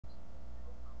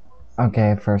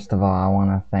Okay, first of all, I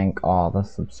want to thank all the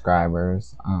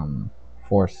subscribers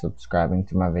for subscribing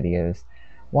to my videos,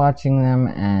 watching them,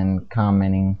 and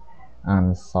commenting.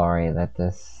 I'm sorry that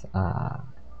this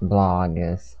blog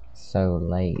is so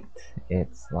late.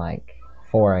 It's like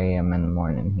 4 a.m. in the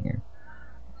morning here,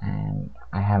 and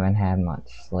I haven't had much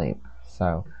sleep.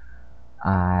 So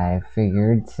I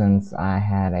figured since I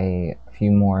had a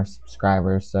few more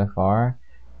subscribers so far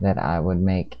that I would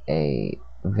make a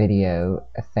video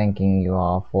thanking you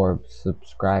all for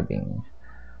subscribing.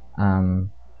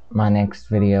 Um, my next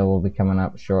video will be coming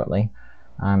up shortly.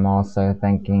 I'm also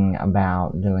thinking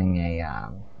about doing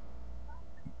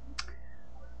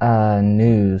a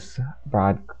news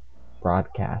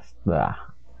broadcast, blah.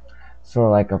 Sort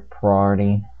of like a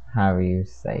priority, however you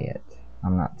say it.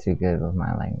 I'm not too good with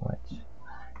my language,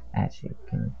 as you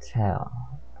can tell,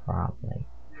 probably.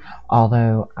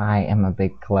 Although I am a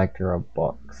big collector of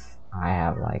books. I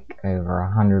have like over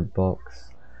 100 books,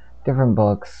 different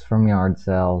books from yard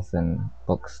sales and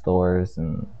bookstores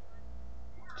and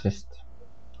just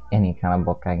any kind of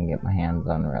book I can get my hands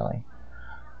on, really.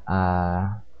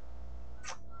 Uh,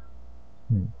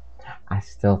 I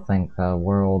still think the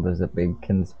world is a big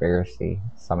conspiracy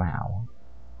somehow.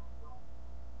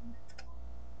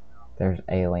 There's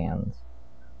aliens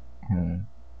and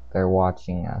they're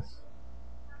watching us.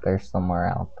 They're somewhere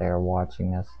out there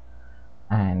watching us,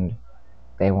 and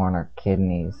they want our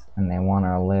kidneys and they want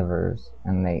our livers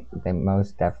and they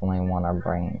most definitely want our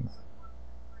brains.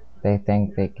 They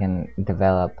think they can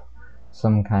develop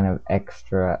some kind of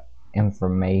extra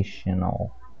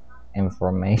informational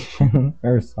information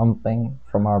or something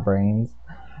from our brains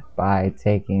by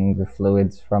taking the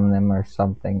fluids from them or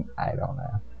something. I don't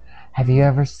know. Have you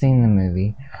ever seen the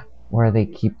movie where they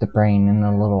keep the brain in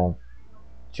a little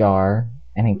jar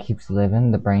and it keeps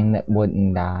living? The brain that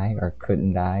wouldn't die or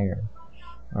couldn't die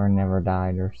or never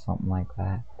died or something like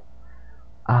that.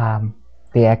 Um,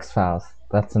 The X-Files.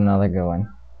 That's another good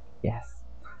one. Yes.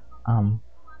 Um,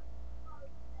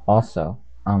 Also,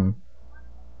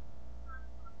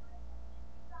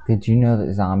 did you know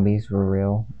that zombies were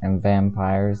real and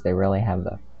vampires? They really have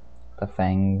the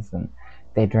fangs and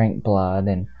they drink blood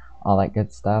and all that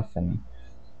good stuff. And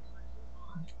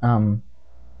um,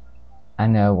 I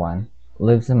know one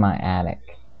lives in my attic.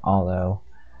 Although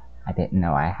I didn't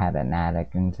know I had an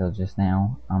attic until just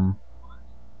now.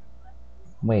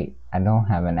 Wait, I don't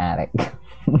have an attic.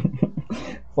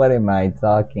 What am I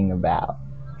talking about?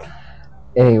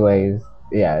 Anyways,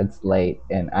 yeah, it's late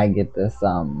and I get this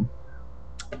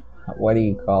what do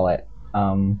you call it?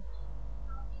 Um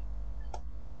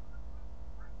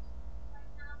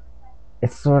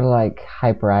it's sort of like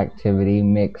hyperactivity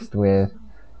mixed with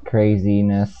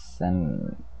craziness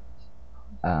and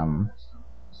um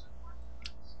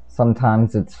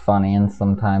sometimes it's funny and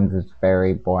sometimes it's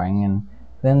very boring, and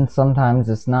then sometimes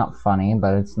it's not funny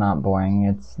but it's not boring,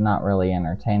 it's not really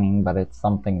entertaining but it's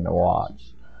something to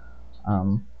watch.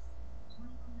 Um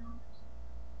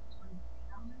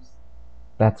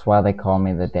That's why they call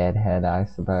me the deadhead, I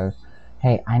suppose.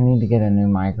 Hey, I need to get a new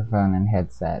microphone and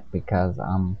headset because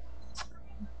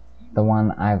the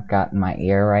one I've got in my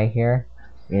ear right here,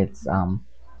 it's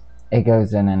it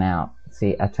goes in and out.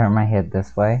 See, I turn my head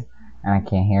this way and I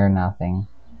can't hear nothing.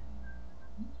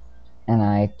 And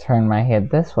I turn my head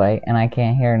this way and I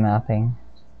can't hear nothing.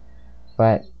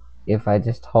 But if I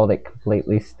just hold it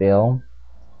completely still,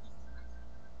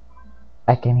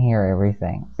 I can hear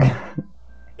everything.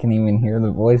 I can even hear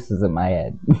the voices in my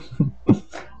head.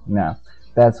 No,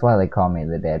 that's why they call me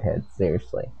the deadhead,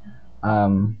 seriously.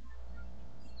 Um,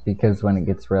 because when it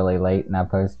gets really late and I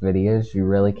post videos, you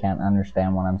really can't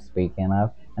understand what I'm speaking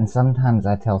of. And sometimes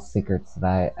I tell secrets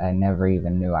that I never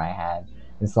even knew I had.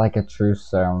 It's like a truth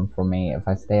serum for me. If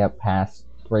I stay up past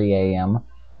 3 a.m.,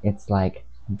 it's like,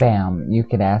 bam, you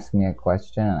could ask me a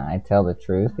question and I tell the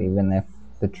truth, even if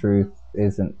the truth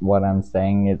isn't what I'm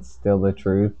saying, it's still the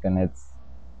truth, and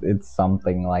it's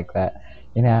something like that.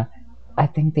 You know, I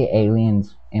think the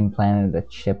aliens implanted a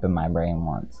chip in my brain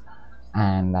once,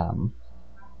 and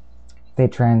they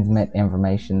transmit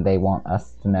information they want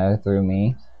us to know through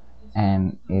me,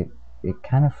 and it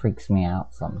kind of freaks me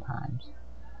out sometimes.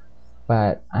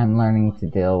 But I'm learning to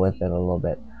deal with it a little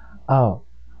bit. Oh,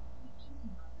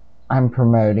 I'm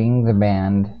promoting the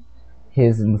band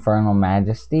His Infernal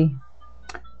Majesty,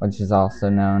 which is also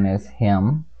known as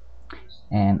Him,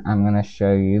 and I'm going to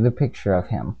show you the picture of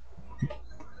him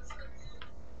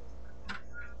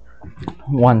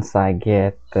once I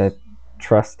get the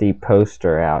trusty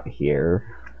poster out here.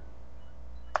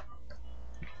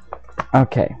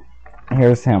 Okay,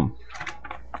 here's him.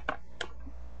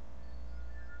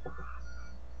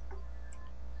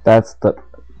 That's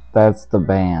That's the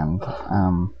band.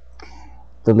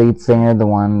 The lead singer, the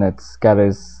one that's got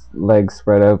his legs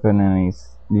spread open and he's,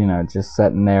 just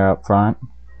sitting there up front.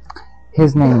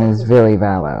 His name is Villy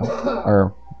Vallow.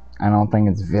 Or, I don't think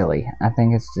it's Villy. I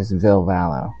think it's just Vil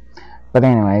Vallow. But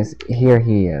anyways, here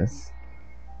he is.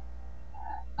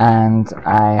 And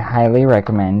I highly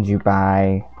recommend you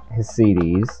buy his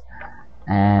CDs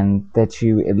and that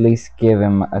you at least give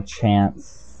him a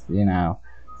chance,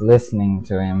 listening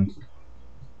to him,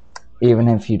 even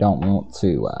if you don't want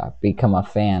to become a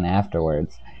fan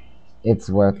afterwards. It's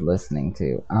worth listening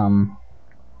to.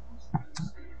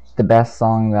 The best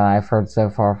song that I've heard so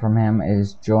far from him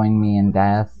is Join Me in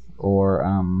Death or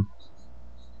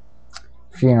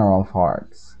Funeral of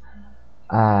Hearts.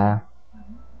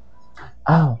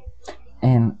 Oh,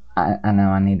 and I know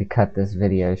I need to cut this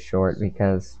video short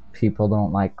because people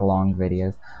don't like long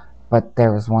videos, but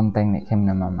there was one thing that came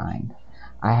to my mind.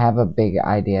 I have a big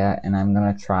idea and I'm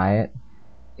going to try it.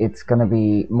 It's going to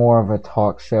be more of a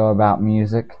talk show about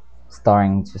music,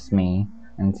 starring just me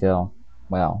until,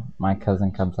 well, my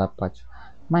cousin comes up, which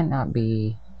might not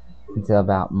be until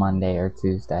about Monday or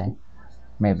Tuesday,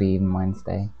 maybe even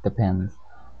Wednesday, depends.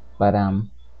 But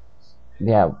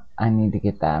yeah, I need to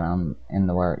get that in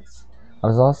the works. I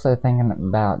was also thinking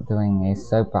about doing a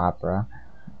soap opera,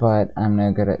 but I'm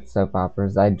no good at soap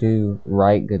operas. I do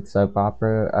write good soap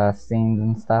opera scenes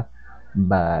and stuff,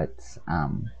 but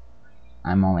I'm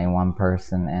only one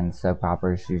person, and soap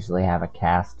operas usually have a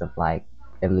cast of like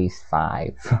at least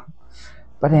 5.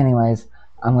 But anyways,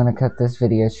 I'm gonna cut this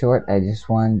video short. I just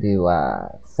wanted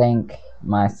to thank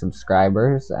my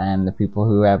subscribers and the people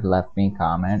who have left me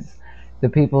comments, the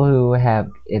people who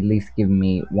have at least given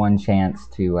me one chance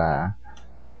to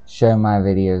show my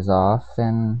videos off,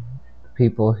 and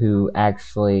people who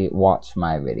actually watch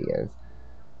my videos.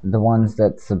 The ones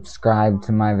that subscribe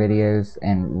to my videos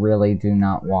and really do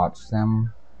not watch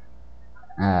them.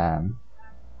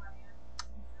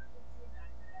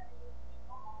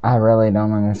 I really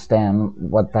don't understand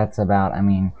what that's about. I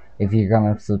mean, if you're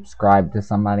gonna subscribe to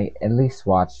somebody, at least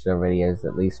watch their videos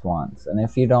at least once. And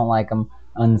if you don't like them,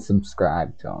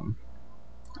 unsubscribe to them.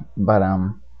 But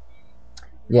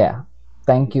yeah.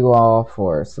 Thank you all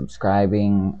for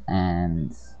subscribing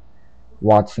and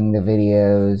watching the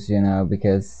videos,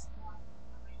 because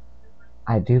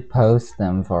I do post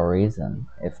them for a reason.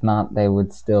 If not, they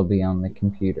would still be on the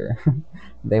computer.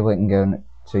 They wouldn't go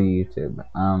to YouTube.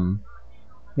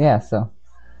 Yeah, so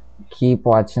keep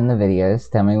watching the videos.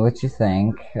 Tell me what you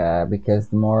think, because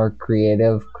the more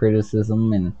creative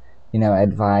criticism and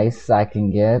advice I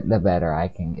can get, the better I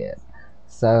can get.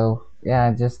 So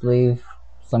yeah, just leave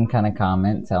some kind of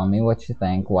comment. Tell me what you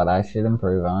think, what I should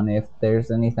improve on, if there's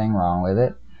anything wrong with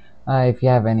it. If you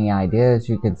have any ideas,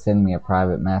 you could send me a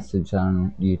private message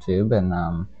on YouTube,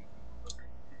 and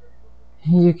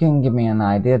you can give me an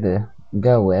idea to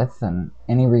go with, and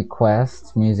any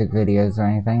requests, music videos or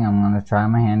anything, I'm going to try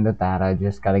my hand at that. I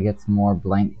just got to get some more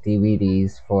blank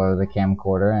DVDs for the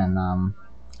camcorder, and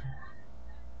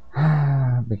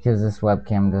because this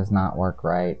webcam does not work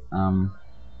right,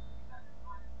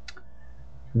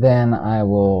 then I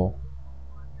will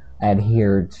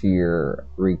adhere to your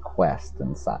request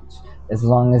and such, as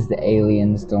long as the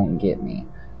aliens don't get me.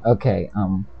 Okay,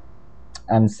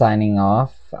 I'm signing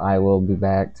off. I will be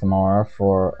back tomorrow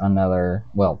for another,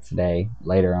 well, today,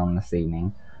 later on this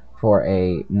evening, for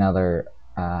another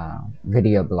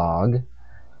video blog.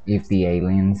 If the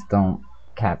aliens don't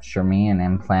capture me and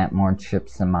implant more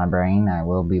chips in my brain, I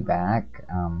will be back.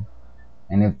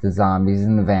 And if the zombies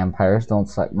and the vampires don't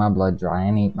suck my blood dry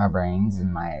and eat my brains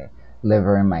and my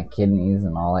liver and my kidneys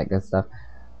and all that good stuff,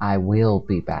 I will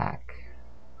be back.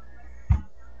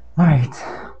 Alright.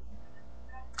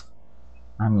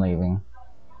 I'm leaving.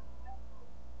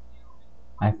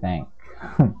 I think.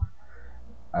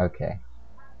 Okay.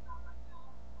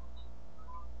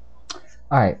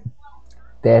 Alright.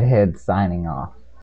 Deadhead signing off.